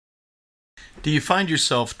Do you find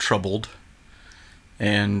yourself troubled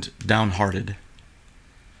and downhearted?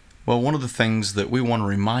 Well, one of the things that we want to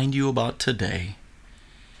remind you about today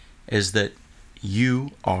is that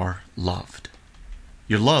you are loved.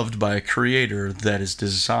 You're loved by a Creator that is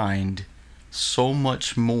designed so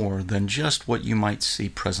much more than just what you might see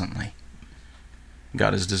presently.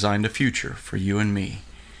 God has designed a future for you and me,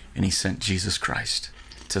 and He sent Jesus Christ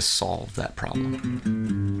to solve that problem.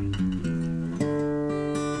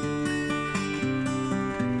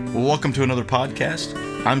 Well, welcome to another podcast.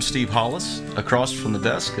 I'm Steve Hollis. Across from the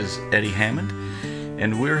desk is Eddie Hammond,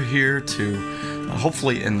 and we're here to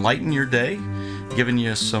hopefully enlighten your day, giving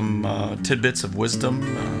you some tidbits of wisdom,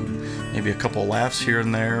 maybe a couple laughs here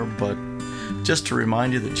and there, but just to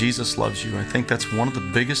remind you that Jesus loves you. I think that's one of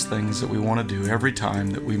the biggest things that we want to do every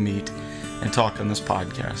time that we meet and talk on this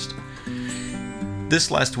podcast.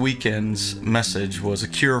 This last weekend's message was a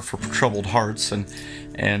cure for troubled hearts, and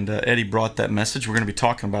Eddie brought that message. We're going to be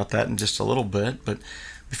talking about that in just a little bit, but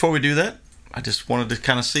before we do that, I just wanted to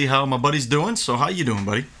kind of see how my buddy's doing. So how you doing,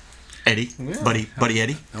 buddy? Eddie? Well, buddy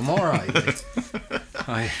Eddie? I'm all right.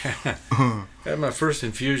 I had my first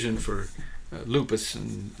infusion for lupus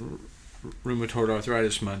and rheumatoid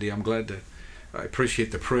arthritis Monday. I'm glad I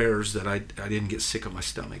appreciate the prayers that I didn't get sick of my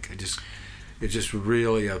stomach. It just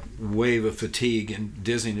really a wave of fatigue and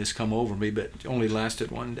dizziness come over me, but it only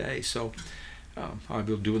lasted one day. So I've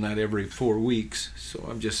been doing that every 4 weeks. So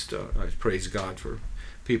I'm just, I praise God for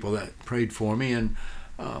people that prayed for me, and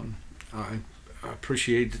I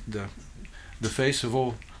appreciate the face of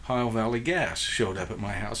Ohio Valley Gas showed up at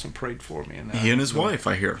my house and prayed for me. And he and his wife,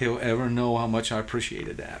 I hear. He'll ever know how much I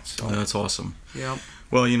appreciated that. So that's awesome. Yeah.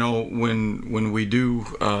 Well, you know, when we do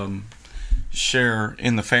share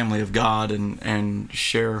in the family of God and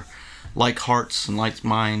share like hearts and like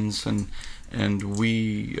minds, and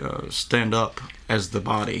we stand up as the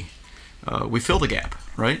body, we fill the gap,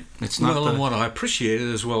 right? It's not and what I appreciate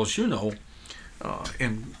it, as well as you know,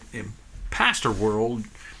 in pastor world,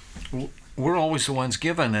 we're always the ones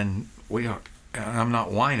given, and we are. And I'm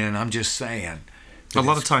not whining. I'm just saying. A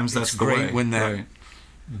lot of times that's great the way, when that right.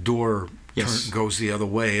 door Yes. goes the other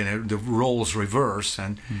way, and the roles reverse.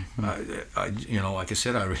 And like I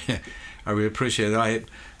said, I really appreciate it.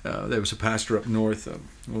 There was a pastor up north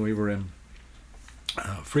when we were in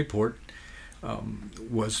Freeport,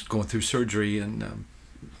 was going through surgery, and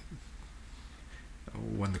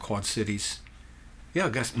when the Quad Cities,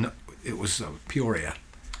 it was Peoria.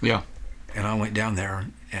 Yeah. And I went down there,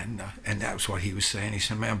 and that was what he was saying. He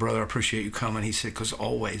said, "Man, brother, I appreciate you coming." He said, "Because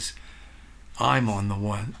always, I'm in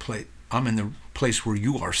the place where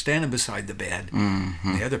you are, standing beside the bed."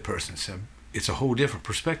 Mm-hmm. The other person said, "It's a whole different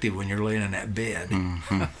perspective when you're laying in that bed."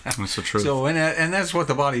 Mm-hmm. That's the truth. So, and that's what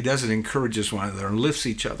the body does. It encourages one another and lifts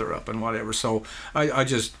each other up and whatever. So, I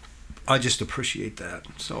just appreciate that.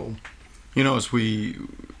 So, you know, as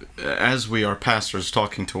we are pastors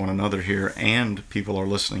talking to one another here, and people are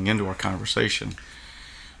listening into our conversation,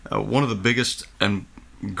 one of the biggest and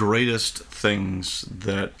greatest things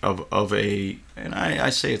that and I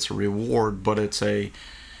say it's a reward, but it's a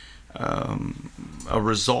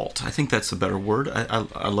result. I think that's the better word.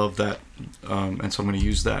 I love that, and so I'm going to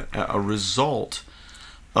use that. A result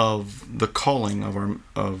of the calling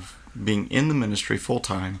of being in the ministry full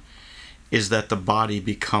time is that the body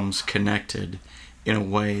becomes connected in a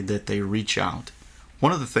way that they reach out.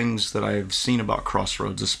 One of the things that I've seen about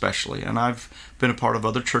Crossroads especially, and I've been a part of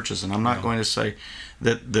other churches, and I'm not going to say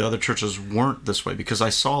that the other churches weren't this way, because I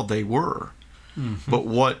saw they were. Mm-hmm. But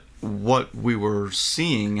what we were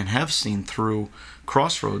seeing and have seen through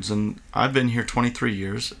Crossroads, and I've been here 23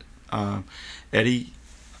 years. Eddie,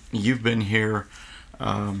 you've been here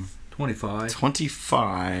 25,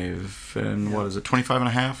 and yeah. What is it, 25 and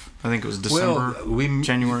a half? I think it was December,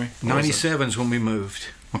 January. 97 is when we moved.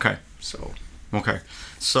 Okay.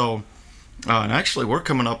 So, and actually we're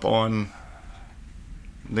coming up on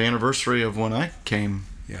the anniversary of when I came.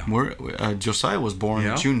 Yeah. Josiah was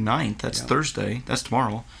born June 9th. That's Thursday. That's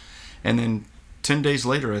tomorrow. And then 10 days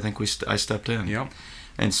later, I think I stepped in. Yeah.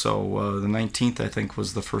 And so the 19th, I think,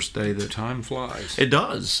 was the first day that... Time flies. It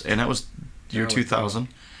does. And that was year 2000.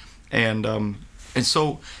 And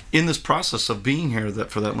so in this process of being here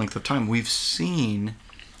for that length of time, we've seen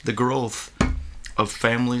the growth of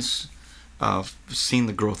families, seen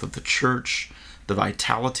the growth of the church, the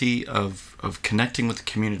vitality of connecting with the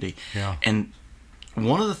community. Yeah. And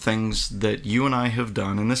one of the things that you and I have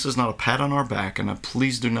done, and this is not a pat on our back, and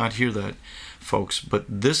please do not hear that, folks, but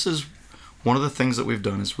this is one of the things that we've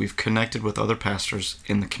done is we've connected with other pastors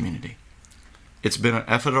in the community. It's been an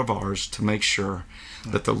effort of ours to make sure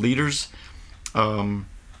that the leaders and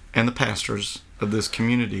the pastors of this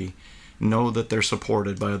community know that they're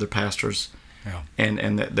supported by other pastors,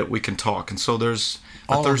 and that we can talk. And so there's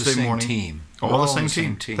a all Thursday the same morning. team. All the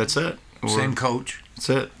same team. That's it. Same coach. That's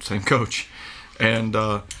it. Same coach. And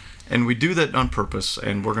we do that on purpose,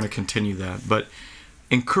 and we're going to continue that. But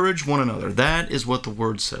encourage one another. That is what the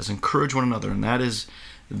Word says. Encourage one another, and that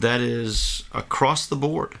is across the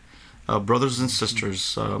board. Brothers and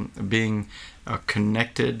sisters, being a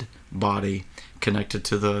connected body, connected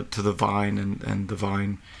to the vine, and the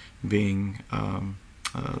vine being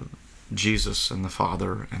Jesus and the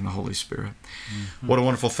Father and the Holy Spirit. Mm-hmm. What a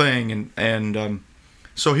wonderful thing! And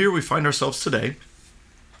so here we find ourselves today,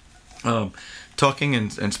 talking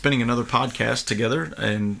and spending another podcast together,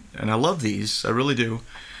 and I love these. I really do.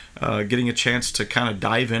 Getting a chance to kind of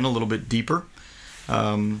dive in a little bit deeper.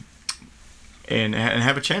 And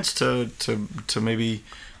have a chance to maybe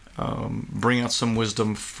bring out some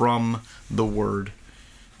wisdom from the Word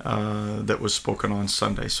that was spoken on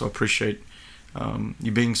Sunday. So I appreciate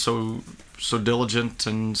you being so diligent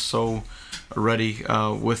and so ready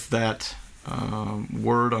with that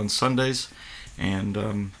Word on Sundays,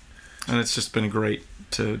 and it's just been great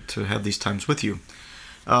to have these times with you.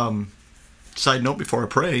 Side note before I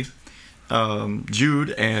pray,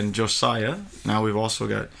 Jude and Josiah. Now we've also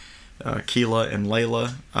got Keela and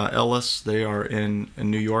Layla Ellis. They are in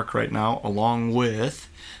New York right now, along with,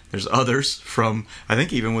 there's others from, I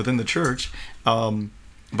think even within the church, but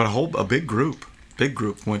a big group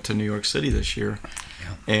went to New York City this year.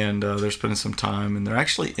 Yeah. And they're spending some time, and they're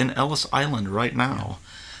actually in Ellis Island right now,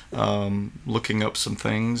 looking up some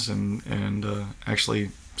things, and actually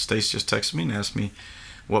Stace just texted me and asked me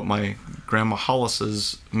what my grandma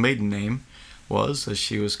Hollis's maiden name was, as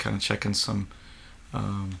she was kind of checking some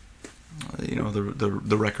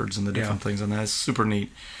the records and the different things on that. It's super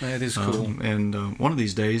neat. That is cool. And one of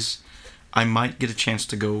these days, I might get a chance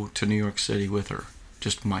to go to New York City with her.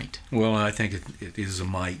 Just might. Well, I think it is a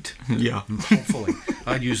might. Yeah. Hopefully.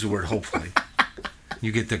 I'd use the word hopefully.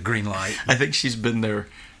 You get the green light. I think she's been there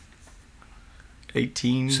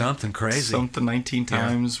 19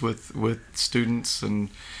 times with students, and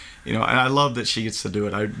and I love that she gets to do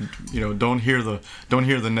it. I don't hear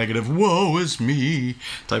the negative "woe is me"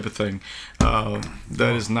 type of thing.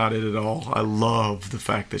 That is not it at all. I love the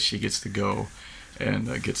fact that she gets to go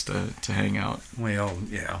and gets to hang out. Well,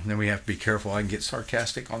 yeah. Then we have to be careful. I can get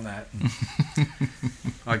sarcastic on that.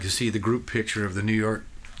 I can see the group picture of the New York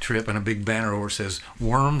trip, and a big banner over says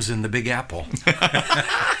 "Worms in the Big Apple,"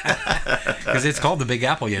 because it's called the Big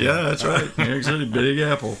Apple. Yeah, that's right. New York City, Big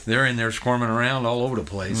Apple. They're in there squirming around all over the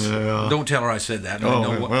place. Yeah. Don't tell her I said that.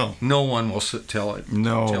 No one will tell it.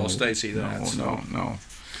 No, tell Stacy that. No.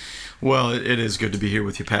 Well, it is good to be here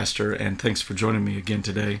with you, Pastor, and thanks for joining me again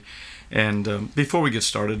today. And before we get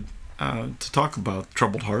started to talk about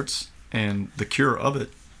troubled hearts and the cure of it,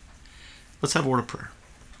 let's have a word of prayer.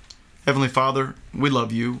 Heavenly Father, we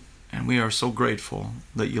love you, and we are so grateful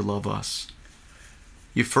that you love us.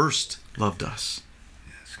 You first loved us.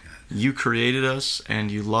 Yes, God. You created us, and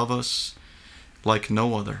you love us like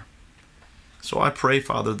no other. So I pray,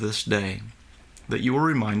 Father, this day that you will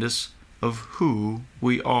remind us of who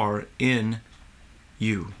we are in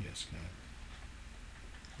you. Yes, God.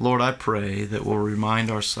 Lord, I pray that we'll remind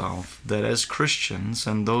ourselves that as Christians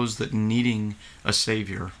and those that needing a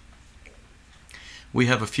Savior, we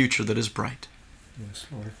have a future that is bright. Yes,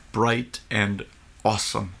 Lord. Bright and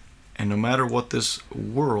awesome. And no matter what this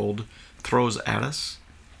world throws at us,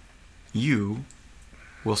 you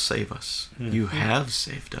will save us. Mm-hmm. You have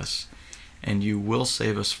saved us, and you will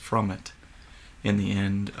save us from it in the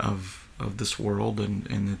end of this world and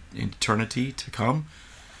in the eternity to come.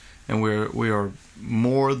 And we are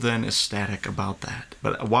more than ecstatic about that.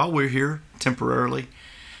 But while we're here temporarily,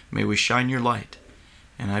 may we shine your light.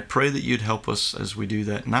 And I pray that you'd help us as we do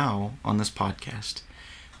that now on this podcast.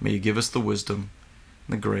 May you give us the wisdom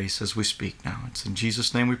and the grace as we speak now. It's in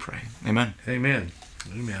Jesus' name we pray. Amen. Amen.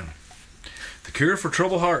 Amen. The cure for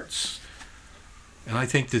troubled hearts. And I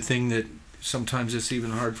think the thing that sometimes it's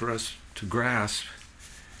even hard for us to grasp,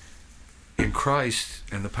 in Christ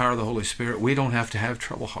and the power of the Holy Spirit, we don't have to have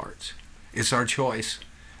troubled hearts. It's our choice.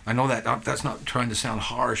 I know that's not trying to sound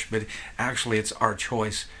harsh, but actually it's our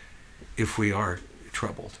choice if we are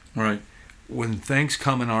troubled. Right. When things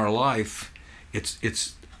come in our life,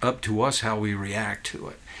 it's up to us how we react to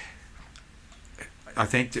it. I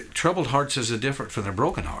think that troubled hearts is different from a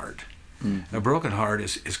broken heart. Mm. A broken heart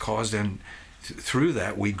is caused through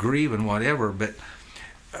that. We grieve and whatever, but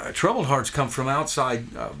troubled hearts come from outside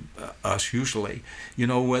us usually.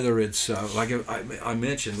 Whether it's like I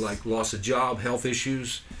mentioned, like loss of job, health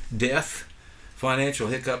issues, death, financial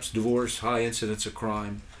hiccups, divorce, high incidence of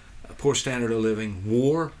crime, poor standard of living,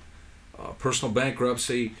 war, personal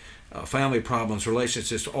bankruptcy, family problems,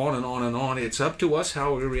 relationships, on and on and on. It's up to us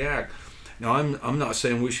how we react. Now, I'm not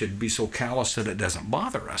saying we should be so callous that it doesn't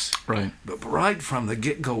bother us. Right. But right from the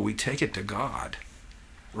get-go, we take it to God.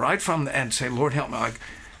 Right from and say, Lord, help me.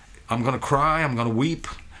 I'm going to cry. I'm going to weep.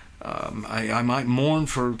 I might mourn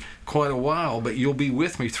for quite a while, but you'll be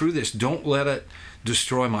with me through this. Don't let it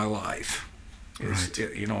destroy my life. Right.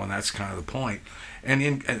 And that's kind of the point.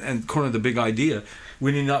 And according to the big idea,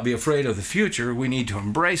 we need not be afraid of the future. We need to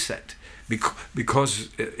embrace it, because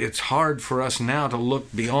it's hard for us now to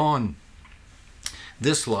look beyond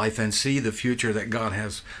this life and see the future that God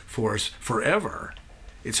has for us forever.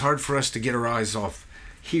 It's hard for us to get our eyes off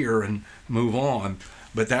here and move on.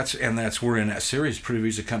 But that's we're in that series,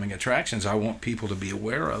 Previews of Coming Attractions. I want people to be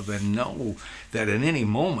aware of and know that at any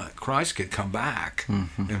moment Christ could come back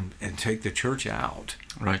and take the church out.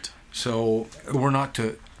 Right. So we're not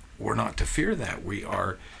to fear that. We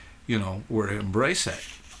are, we're to embrace it.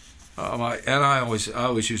 I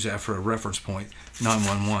always use that for a reference point.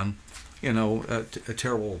 911. A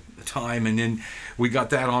terrible time, and then we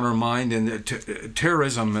got that on our mind. And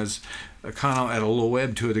terrorism is kind of at a low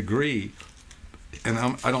ebb to a degree. And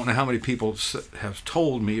I don't know how many people have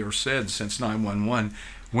told me or said since 911,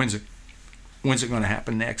 when's it going to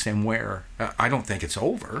happen next and where? I don't think it's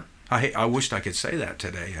over. I wished I could say that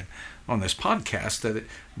today on this podcast,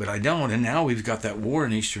 but I don't. And now we've got that war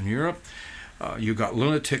in Eastern Europe. You've got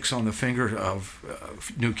lunatics on the finger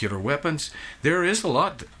of nuclear weapons. There is a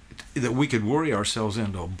lot that we could worry ourselves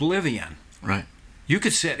into oblivion. Right. You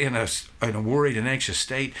could sit in a worried and anxious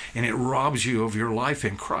state, and it robs you of your life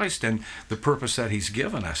in Christ and the purpose that He's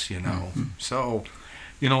given us. Mm-hmm. So,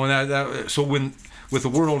 so when with the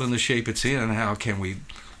world in the shape it's in, how can we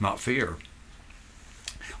not fear?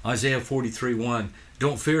 Isaiah 43:1.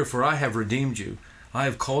 Don't fear, for I have redeemed you. I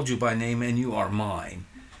have called you by name, and you are mine.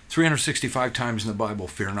 365 times in the Bible,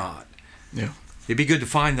 fear not. Yeah. It'd be good to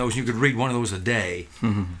find those. You could read one of those a day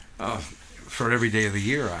for every day of the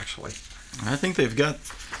year, actually. I think they've got...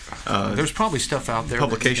 there's probably stuff out there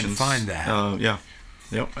publications that you can find that. Yeah.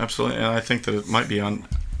 Yep, absolutely. And I think that it might be on...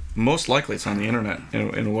 Most likely it's on the internet.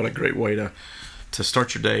 And what a great way to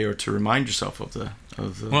start your day or to remind yourself of the...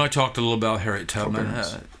 Well, I talked a little about Harriet Tubman,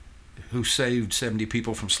 who saved 70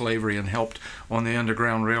 people from slavery and helped on the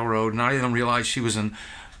Underground Railroad. And I didn't realize she was an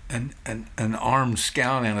armed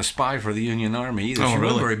scout and a spy for the Union Army either. She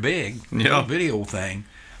wasn't very big. Yeah. Video thing.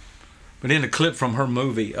 But in a clip from her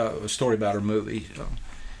movie, a story about her movie,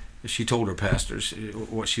 she told her pastors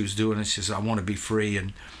what she was doing, and she says, I want to be free,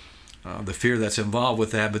 and the fear that's involved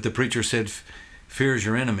with that. But the preacher said, fear is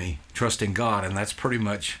your enemy, trust in God, and that's pretty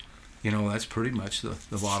much,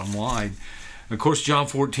 the bottom line. And of course, John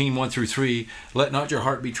 14:1-3, let not your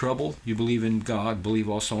heart be troubled. You believe in God, believe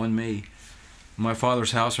also in me. In my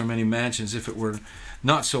Father's house are many mansions. If it were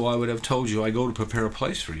not so, I would have told you, I go to prepare a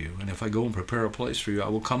place for you. And if I go and prepare a place for you, I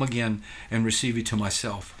will come again and receive you to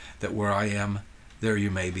myself, that where I am, there you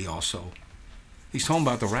may be also. He's talking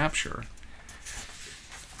about the rapture.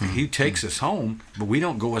 He takes us home, but we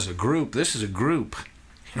don't go as a group. This is a group.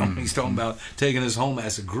 He's talking about taking us home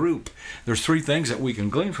as a group. There's three things that we can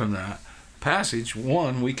glean from that passage.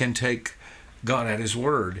 One, we can take God at His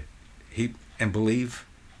word and believe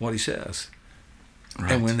what He says.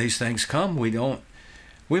 Right. And when these things come, we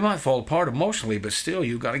might fall apart emotionally, but still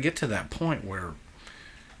you've got to get to that point where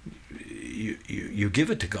you give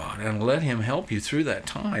it to God and let Him help you through that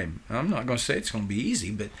time. I'm not going to say it's going to be easy,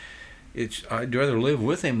 but I'd rather live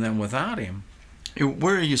with Him than without Him.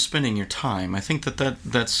 Where are you spending your time? I think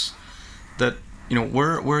that's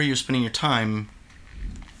where are you spending your time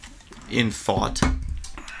in thought,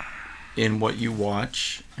 in what you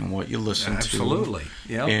watch and what you listen Absolutely.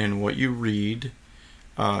 to, Yep. and what you read,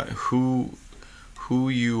 who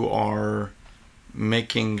you are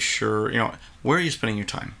making sure, where are you spending your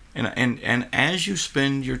time? And as you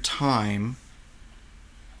spend your time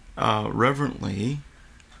reverently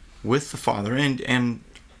with the Father, and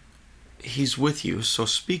He's with you, so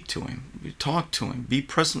speak to Him, talk to Him, be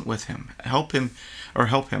present with Him, help Him,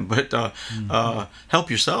 but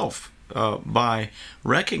help yourself by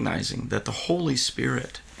recognizing that the Holy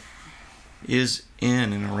Spirit is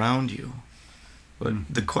in and around you.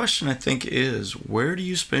 But the question, I think, is, where do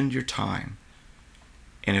you spend your time?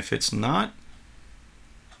 And if it's not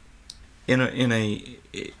in a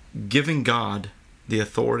giving God the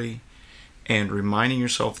authority and reminding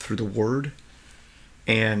yourself through the Word,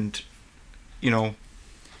 and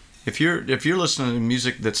if you're listening to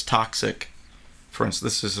music that's toxic, for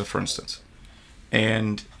instance,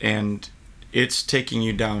 and it's taking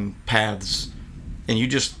you down paths and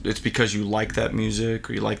it's because you like that music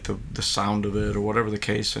or you like the sound of it or whatever the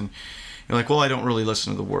case, and you're like, well, I don't really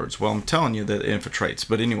listen to the words. Well, I'm telling you that it infiltrates.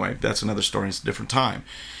 But anyway, that's another story. It's a different time.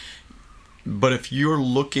 But if you're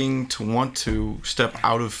looking to want to step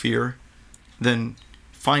out of fear, then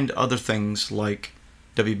find other things like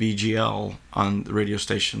WBGL on the radio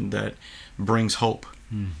station that brings hope.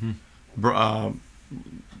 Mm-hmm.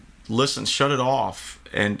 Listen, shut it off,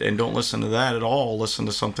 and don't listen to that at all. Listen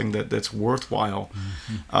to something that's worthwhile,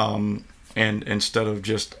 and instead of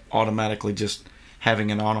just automatically just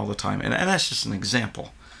having it on all the time. And that's just an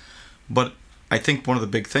example. But I think one of the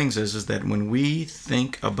big things is that when we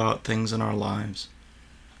think about things in our lives,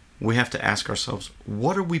 we have to ask ourselves,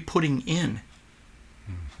 what are we putting in?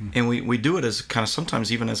 Mm-hmm. And we do it as kind of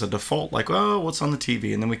sometimes even as a default, like, oh, what's on the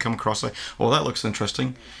TV? And then we come across like, well, that looks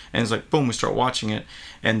interesting. And it's like, boom, we start watching it.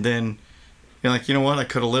 And then you're like, you know what? I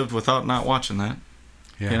could have lived without not watching that.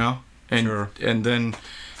 Yeah. You know? And, sure. And then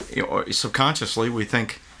subconsciously we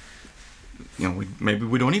think, maybe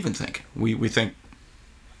we don't even think. We think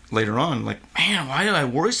later on, like, man, why do I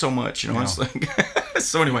worry so much? It's like,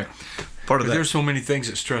 so anyway, part of that. There's so many things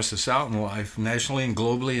that stress us out in life, nationally and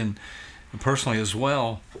globally and personally as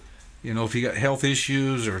well. If you got health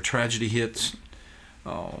issues or tragedy hits,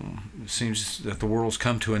 it seems that the world's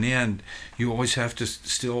come to an end, you always have to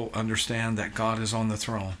still understand that God is on the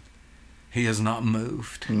throne. He has not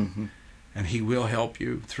moved. Mm-hmm. And He will help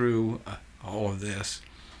you through all of this.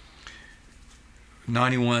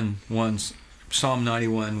 Psalm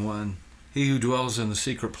 91:1. He who dwells in the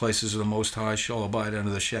secret places of the Most High shall abide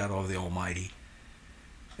under the shadow of the Almighty.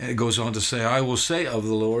 And it goes on to say, I will say of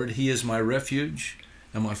the Lord, He is my refuge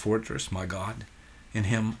and my fortress, my God. In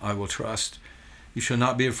Him I will trust. You shall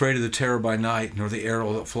not be afraid of the terror by night, nor the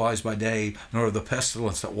arrow that flies by day, nor of the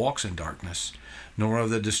pestilence that walks in darkness, nor of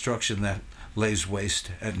the destruction that lays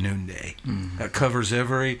waste at noonday. Mm-hmm. That covers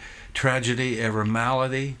every tragedy, every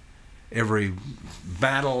malady, every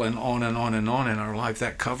battle, and on and on and on in our life.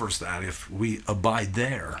 That covers that if we abide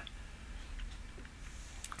there.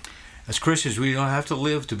 As Christians, we don't have to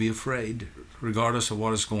live to be afraid, regardless of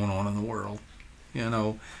what is going on in the world.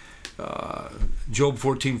 Job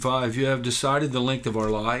 14:5, you have decided the length of our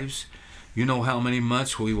lives. You know how many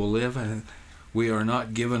months we will live, and we are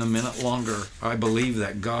not given a minute longer. I believe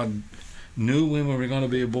that God knew when we were going to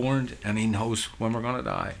be born, and He knows when we're going to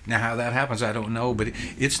die. Now, how that happens, I don't know, but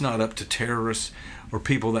it's not up to terrorists or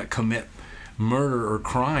people that commit murder or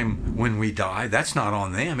crime when we die. That's not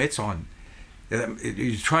on them. It's on...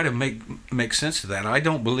 You try to make sense of that. I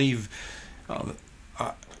don't believe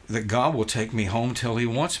that God will take me home till He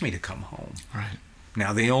wants me to come home. Right.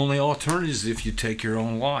 Now, the only alternative is if you take your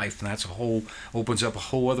own life, and that's opens up a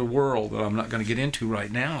whole other world that I'm not going to get into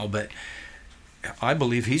right now, but I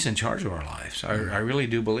believe He's in charge of our lives. I really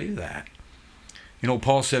do believe that.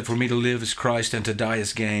 Paul said, for me to live is Christ and to die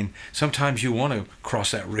is gain. Sometimes you want to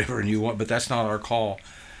cross that river, but that's not our call.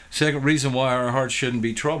 Second reason why our hearts shouldn't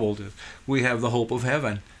be troubled is we have the hope of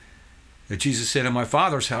heaven. Jesus said, in my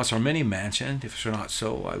Father's house are many mansions. If it's not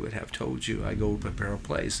so, I would have told you, I go to prepare a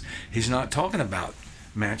place. He's not talking about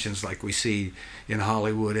mansions like we see in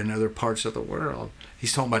Hollywood and other parts of the world.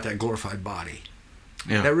 He's talking about that glorified body.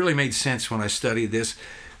 Yeah. That really made sense when I studied this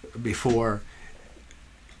before,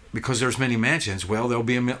 because there's many mansions. Well, there'll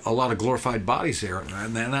be a lot of glorified bodies there,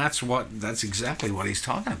 and that's exactly what he's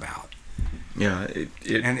talking about. Yeah,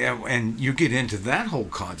 and you get into that whole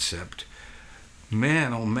concept,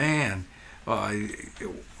 man, oh man,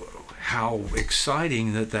 how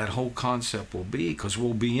exciting that whole concept will be, because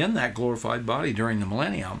we'll be in that glorified body during the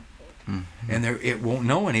millennium. Mm-hmm. And it won't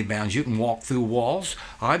know any bounds. You can walk through walls.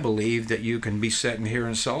 I believe that you can be sitting here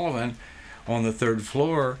in Sullivan on the 3rd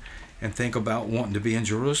floor and think about wanting to be in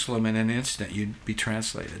Jerusalem in an instant. You'd be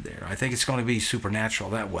translated there. I think it's going to be supernatural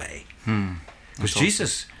that way. Because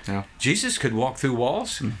Jesus could walk through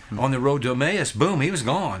walls on the road to Emmaus. Boom, He was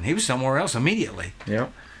gone. He was somewhere else immediately.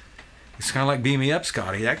 Yep. It's kind of like Beam Me Up,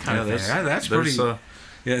 Scotty, that kind of thing. That's pretty...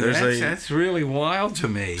 that's really wild to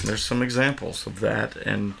me. There's some examples of that,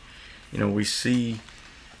 and we see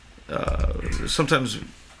sometimes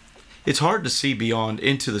it's hard to see beyond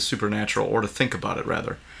into the supernatural, or to think about it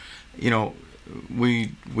rather.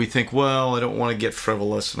 We think, well, I don't want to get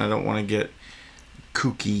frivolous and I don't want to get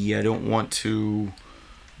kooky. I don't want to,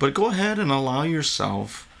 but go ahead and allow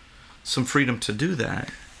yourself some freedom to do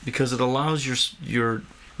that, because it allows your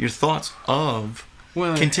thoughts of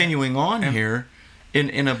continuing on here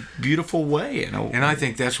in a beautiful way. And I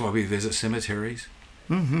think that's why we visit cemeteries.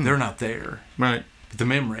 Mm-hmm. They're not there, right? But the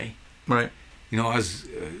memory, right? I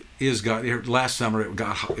was got here last summer.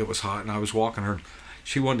 It was hot, and I was walking her.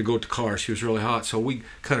 she wanted to go to the car. She was really hot, so we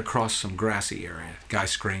cut across some grassy area. Guy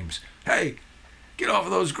screams, "Hey, get off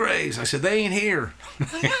of those grays." I said, "They ain't here."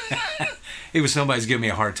 It was somebody's giving me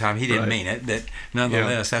a hard time. He didn't mean it, but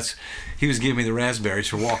nonetheless, he was giving me the raspberries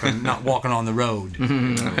for not walking on the road.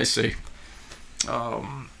 I see.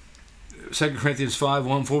 2 Corinthians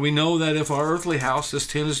 5:1, "For we know that if our earthly house, this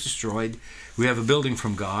tent, is destroyed, we have a building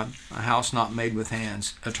from God, a house not made with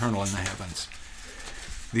hands, eternal in the heavens."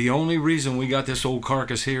 The only reason we got this old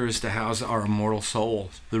carcass here is to house our immortal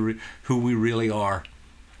souls, who we really are.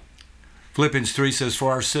 Philippians 3 says,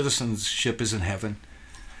 "For our citizenship is in heaven,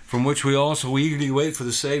 from which we also eagerly wait for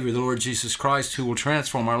the Savior, the Lord Jesus Christ, who will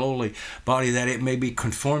transform our lowly body, that it may be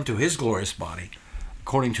conformed to his glorious body,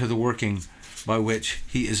 according to the working by which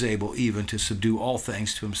he is able even to subdue all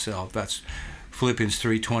things to himself." That's Philippians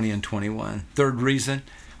 3:20 and 21. Third reason,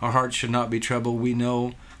 our hearts should not be troubled. We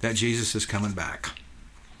know that Jesus is coming back.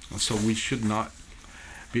 So we should not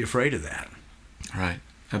be afraid of that. Right.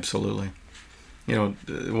 Absolutely. You know,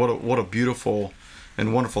 what a beautiful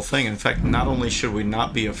and wonderful thing. In fact, not only should we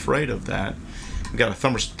not be afraid of that, we got a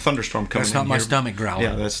thunderstorm coming. That's not my stomach growling.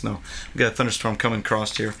 Yeah, we got a thunderstorm coming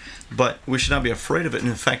across here, but we should not be afraid of it. And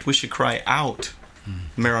in fact, we should cry out,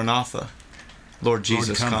 "Maranatha, Lord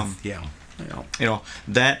Jesus, come." Yeah. You know,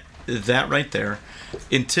 that right there,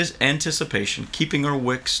 anticipation, keeping our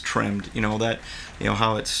wicks trimmed. You know that. You know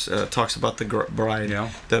how it's talks about the bride,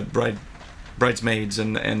 the bridesmaids,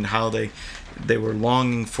 and how they were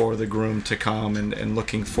longing for the groom to come and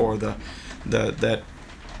looking for that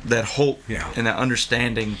hope and that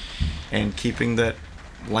understanding, and keeping that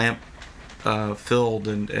lamp filled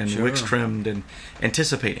and wicks trimmed and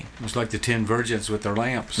anticipating. It was like the 10 virgins with their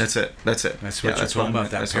lamps. That's it. That's what you're talking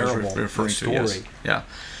about. That parable, referring story. To, yes. Yeah.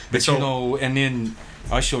 But and then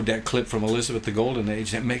I showed that clip from Elizabeth the Golden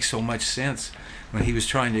Age. And it makes so much sense when he was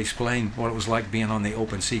trying to explain what it was like being on the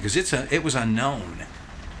open sea, because it was unknown.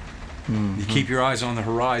 Mm-hmm. You keep your eyes on the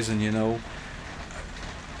horizon, you know.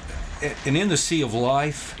 And in the sea of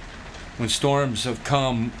life, when storms have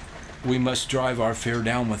come, we must drive our fear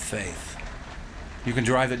down with faith. You can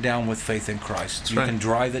drive it down with faith in Christ. You can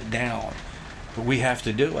drive it down, but we have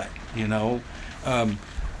to do it, you know.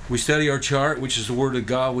 We study our chart, which is the Word of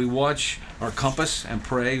God. We watch our compass and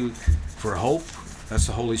pray for hope. That's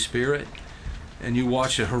the Holy Spirit. And you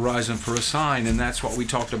watch the horizon for a sign, and that's what we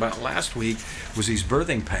talked about last week, was these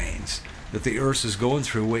birthing pains that the earth is going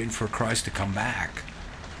through, waiting for Christ to come back.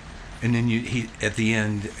 And then he at the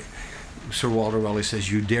end, Sir Walter Raleigh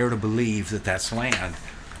says, "You dare to believe that that's land."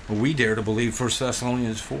 Well, we dare to believe 1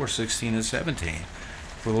 Thessalonians 4:16 and 17.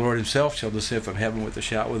 "For the Lord himself shall descend from heaven with a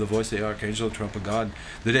shout, with the voice of the archangel, the trump of God.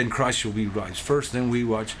 The dead in Christ shall be raised first. Then we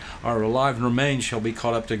which are alive and remain shall be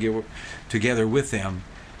caught up together with them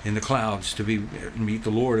in the clouds to meet the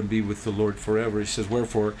Lord and be with the Lord forever." He says,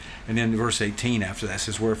 "Wherefore," and then verse 18 after that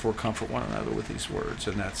says, "Wherefore comfort one another with these words."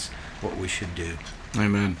 And that's what we should do.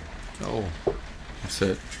 Amen. Oh, that's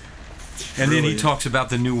it. And then he talks about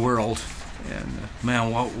the new world. And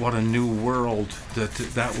man, what a new world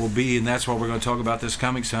that will be. And that's what we're going to talk about this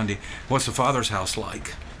coming Sunday. What's the Father's house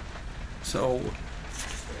like? So,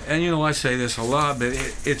 and you know, I say this a lot, but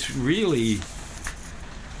it's really,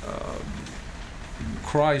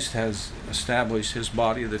 Christ has established his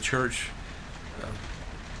body, the church,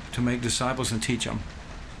 to make disciples and teach them.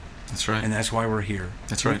 That's right. And that's why we're here.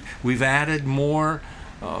 That's right. We've added more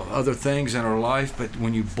other things in our life, but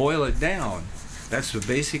when you boil it down, that's the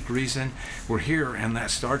basic reason we're here, and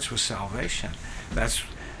that starts with salvation. That's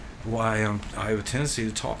why I have a tendency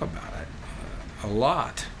to talk about it a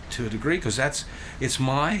lot, to a degree, because that's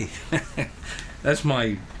my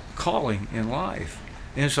calling in life.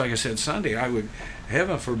 And it's like I said Sunday,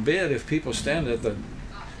 heaven forbid if people stand at the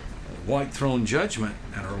white throne judgment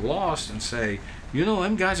and are lost and say, "You know,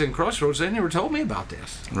 them guys in Crossroads, they never told me about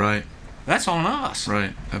this." Right. That's on us.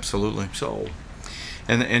 Right. Absolutely. So,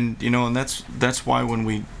 and you know, and that's why when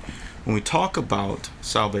we talk about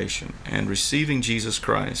salvation and receiving Jesus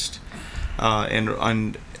Christ,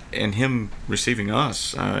 and him receiving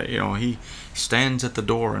us, you know, he stands at the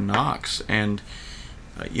door and knocks, and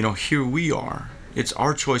you know, here we are. It's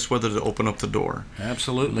our choice whether to open up the door.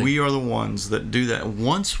 Absolutely. We are the ones that do that.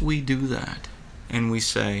 Once we do that, and we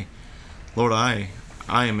say, "Lord, I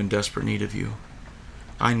am in desperate need of you.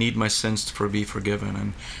 I need my sins to be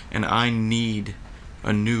forgiven, and I need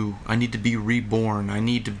I need to be reborn. I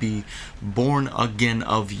need to be born again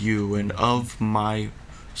of you and of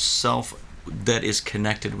myself that is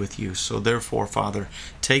connected with you. So therefore, Father,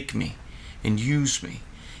 take me and use me."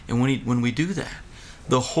 And when we do that,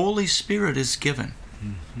 the Holy Spirit is given.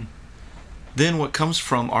 Mm-hmm. Then what comes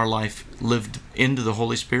from our life lived into the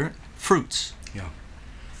Holy Spirit? Fruits. Yeah.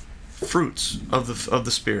 fruits of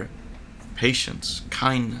the Spirit: patience,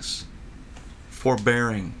 kindness,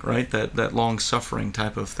 forbearing, right? That long suffering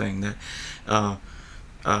type of thing. That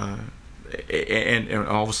and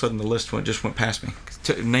all of a sudden the list just went past me.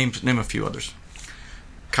 Name a few others.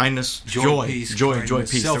 Kindness, joy, peace, joy,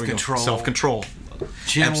 kindness, peace, self-control,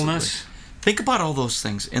 gentleness. Absolutely. Think about all those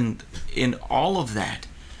things, and in all of that,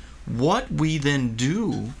 what we then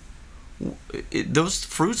do, those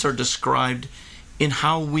fruits are described in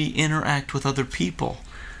how we interact with other people.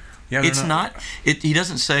 Yeah, it's not. He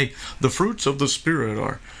doesn't say the fruits of the Spirit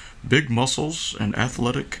are big muscles and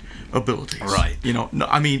athletic abilities. Right. No,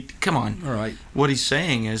 I mean, come on. All right. What he's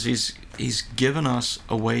saying is he's given us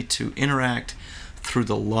a way to interact through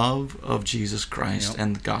the love of Jesus Christ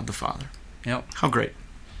and God the Father. Yep. How great.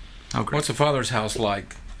 How great. What's a Father's house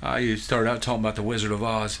like? You started out talking about the Wizard of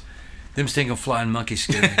Oz. Them stinking flying monkeys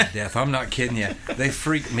scared me to death. I'm not kidding you. They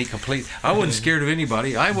freaked me complete. I wasn't scared of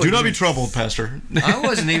anybody. Do not be troubled, Pastor. I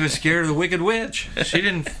wasn't even scared of the Wicked Witch. She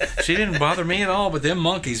didn't bother me at all. But them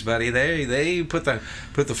monkeys, buddy, they put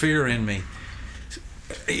the fear in me.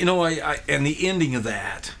 And the ending of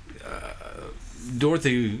that,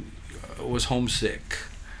 Dorothy was homesick.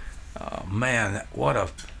 Man, what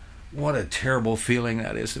a terrible feeling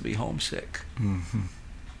that is to be homesick. Mm-hmm.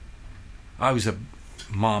 I was a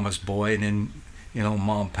mama's boy, and then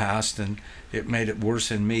mom passed, and it made it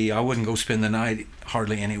worse in me. I wouldn't go spend the night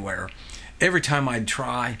hardly anywhere. Every time I'd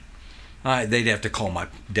try, they'd have to call my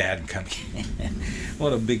dad and come.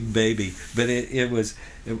 What a big baby! But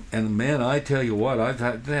and man, I tell you what, I've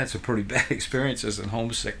had some pretty bad experiences in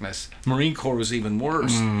homesickness. Marine Corps was even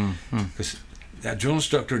worse, because that drill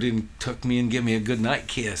instructor didn't tuck me and give me a good night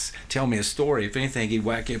kiss, tell me a story. If anything, he'd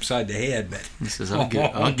whack you upside the head. But he says, "I'll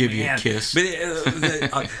give you a kiss." But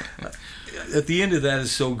at the end of that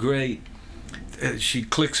is so great. She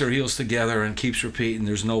clicks her heels together and keeps repeating,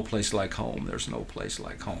 "There's no place like home. There's no place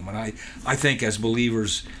like home." And I think as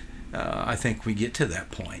believers, I think we get to that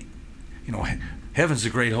point. Heaven's the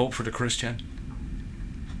great hope for the Christian.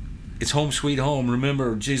 It's home sweet home.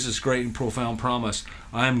 Remember Jesus' great and profound promise: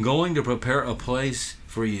 I am going to prepare a place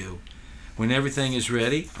for you. When everything is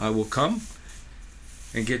ready, I will come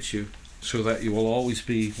and get you, so that you will always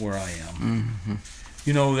be where I am. Mm-hmm.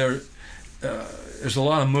 There's a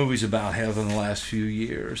lot of movies about heaven the last few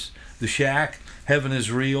years. The Shack, Heaven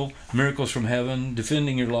is Real, Miracles from Heaven,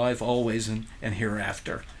 Defending Your Life Always and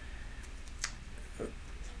Hereafter.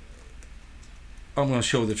 I'm going to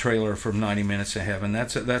show the trailer from 90 Minutes of Heaven.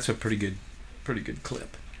 That's a pretty good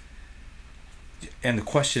clip. And the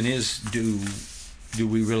question is, do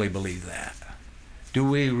we really believe that? Do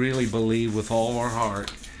we really believe with all our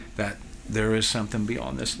heart that there is something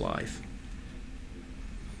beyond this life?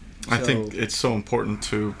 I think it's so important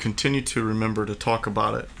to continue to remember to talk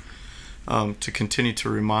about it, to continue to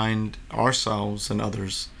remind ourselves and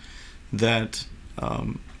others that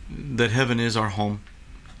heaven is our home,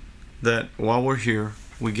 that while we're here,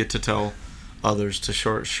 we get to tell others to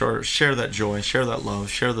share that joy, share that love,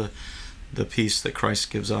 share the peace that Christ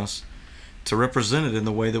gives us, to represent it in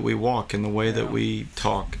the way that we walk, in the way that we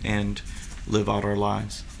talk and live out our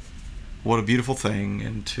lives. What a beautiful thing,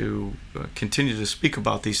 and to continue to speak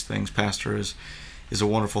about these things, Pastor, is a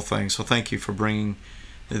wonderful thing. So thank you for bringing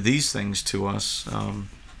these things to us. I'm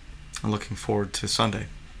looking forward to Sunday.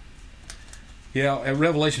 Yeah, at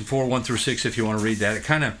Revelation 4, 1-6, if you want to read that, it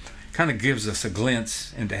kind of gives us a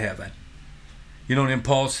glimpse into heaven. And then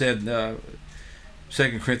Paul said,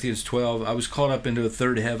 2 Corinthians 12, I was caught up into a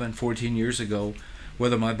third heaven 14 years ago.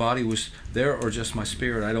 Whether my body was there or just my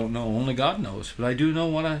spirit, I don't know. Only God knows. But I do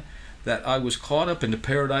know that I was caught up into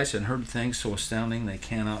paradise and heard things so astounding they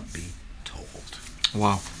cannot be told.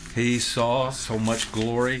 Wow. He saw so much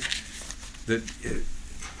glory that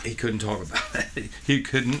he couldn't talk about it. He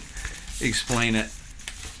couldn't explain it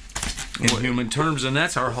in human terms, and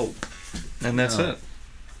that's our hope. And that's it.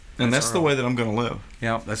 And that's the way that I'm going to live.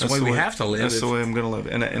 Yeah, that's the way we have to live. That's the way I'm going to live.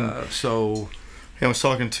 And I was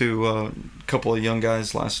talking to a couple of young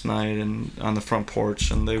guys last night and on the front porch,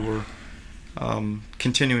 and they were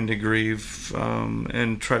continuing to grieve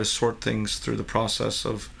and try to sort things through the process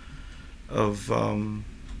of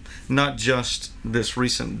not just this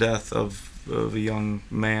recent death of a young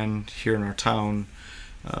man here in our town,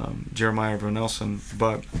 Jeremiah Everett Nelson,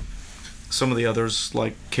 but some of the others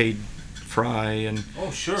like Cade Fry and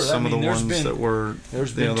some of the ones that were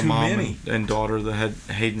the mom and daughter that had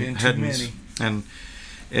Hayden Heddens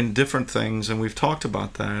and different things, and we've talked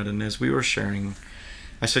about that. And as we were sharing,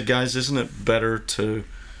 I said, guys, isn't it better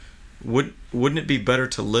wouldn't it be better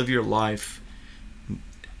to live your life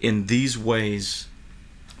in these ways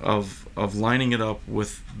of lining it up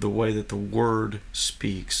with the way that the Word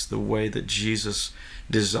speaks, the way that Jesus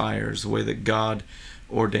desires, the way that God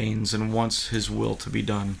ordains and wants His will to be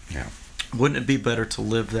done. Yeah. Wouldn't it be better to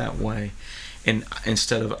live that way, and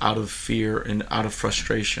instead of out of fear and out of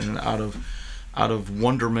frustration and out of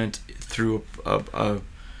wonderment through a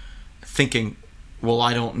thinking, well,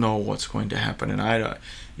 I don't know what's going to happen, and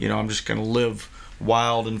I'm just going to live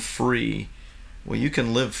wild and free. Well, you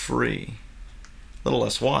can live free, a little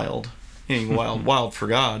less wild, wild for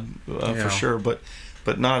God, for sure, but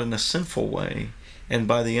not in a sinful way. And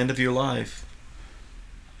by the end of your life,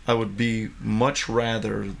 I would be much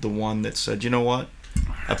rather the one that said, you know what,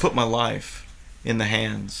 I put my life in the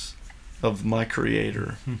hands of my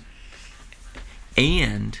Creator,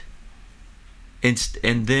 and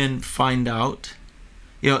then find out,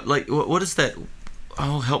 like, what is that?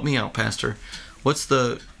 Oh, help me out, Pastor.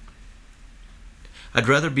 I'd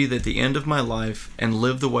rather be at the end of my life and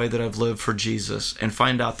live the way that I've lived for Jesus and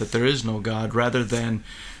find out that there is no God, rather than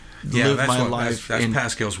live my life. That's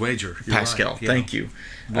Pascal's wager. You're Pascal, right. Thank you.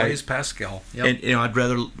 Blaise Pascal. Yep. And I'd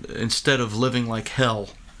rather, instead of living like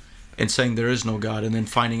hell and saying there is no God, and then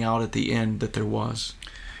finding out at the end that there was.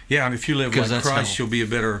 Yeah, and if you live like Christ, you'll be a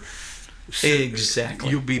better. Exactly.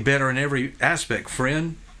 You'll be better in every aspect.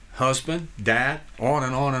 Friend, husband, dad, on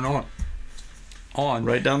and on and on.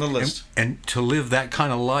 Right down the list. And to live that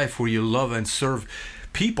kind of life where you love and serve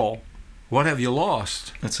people, what have you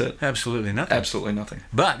lost? That's it. Absolutely nothing. Absolutely nothing.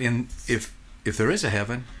 But if there is a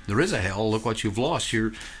heaven, there is a hell. Look what you've lost.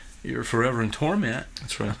 You're forever in torment.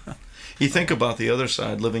 That's right. You think about the other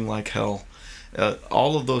side, living like hell.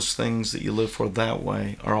 All of those things that you live for that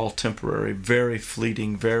way are all temporary, very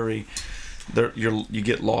fleeting, you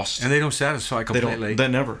get lost. And they don't satisfy completely. They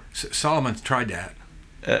never. Solomon tried that.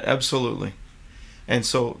 Absolutely. And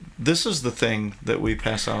so this is the thing that we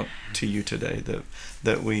pass out to you today,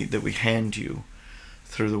 that we hand you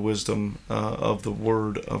through the wisdom of the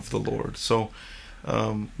Word of the Lord. So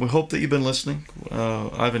we hope that you've been listening.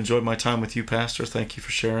 I've enjoyed my time with you, Pastor. Thank you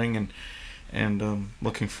for sharing, and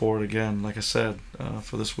looking forward again, like I said,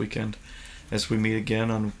 for this weekend as we meet again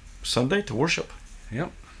on Sunday to worship.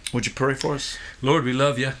 Yep. Would you pray for us? Lord, we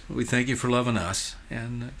love you. We thank you for loving us.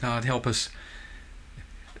 And God, help us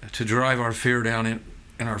to drive our fear down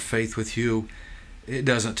in our faith with you. It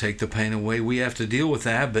doesn't take the pain away. We have to deal with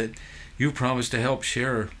that, but you promised to help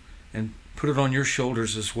share and put it on your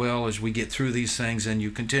shoulders as well as we get through these things, and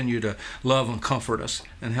you continue to love and comfort us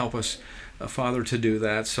and help us, Father, to do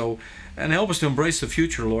that. So, and help us to embrace the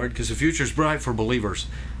future, Lord, because the future is bright for believers.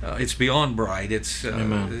 It's beyond bright. It's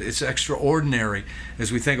extraordinary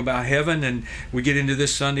as we think about heaven, and we get into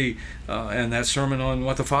this Sunday and that sermon on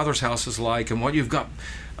what the Father's house is like and what you've got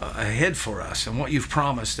ahead for us and what you've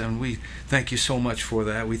promised, and we thank you so much for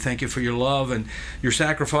that. We thank you for your love and your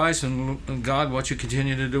sacrifice, and God, what you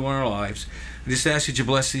continue to do in our lives. I just ask that you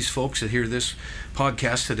bless these folks that hear this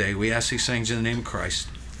podcast today. We ask these things in the name of Christ.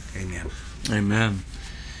 Amen. Amen.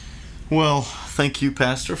 Well, thank you,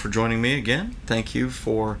 Pastor, for joining me again. Thank you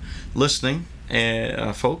for listening,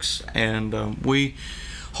 folks, and we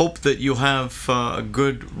hope that you'll have a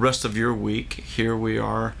good rest of your week. Here we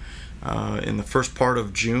are in the first part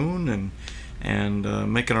of June,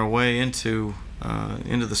 and making our way into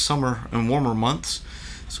the summer and warmer months.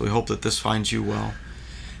 So we hope that this finds you well.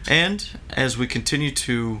 And as we continue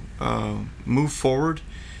to move forward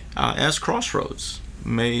as Crossroads,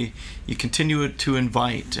 may you continue to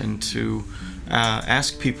invite and to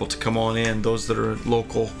ask people to come on in, those that are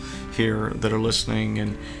local here that are listening,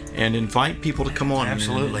 and invite people to come on.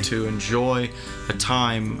 Absolutely. And to enjoy a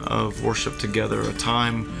time of worship together, a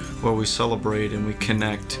time where we celebrate and we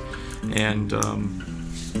connect. And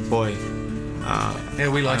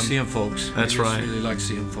we like seeing folks. That's right. We really like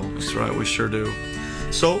seeing folks. That's right, we sure do.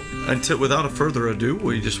 So, without a further ado,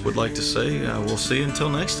 we just would like to say we'll see you until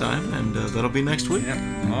next time, and that'll be next week.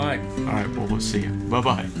 Yeah. All right. Well, we'll see you.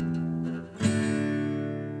 Bye-bye.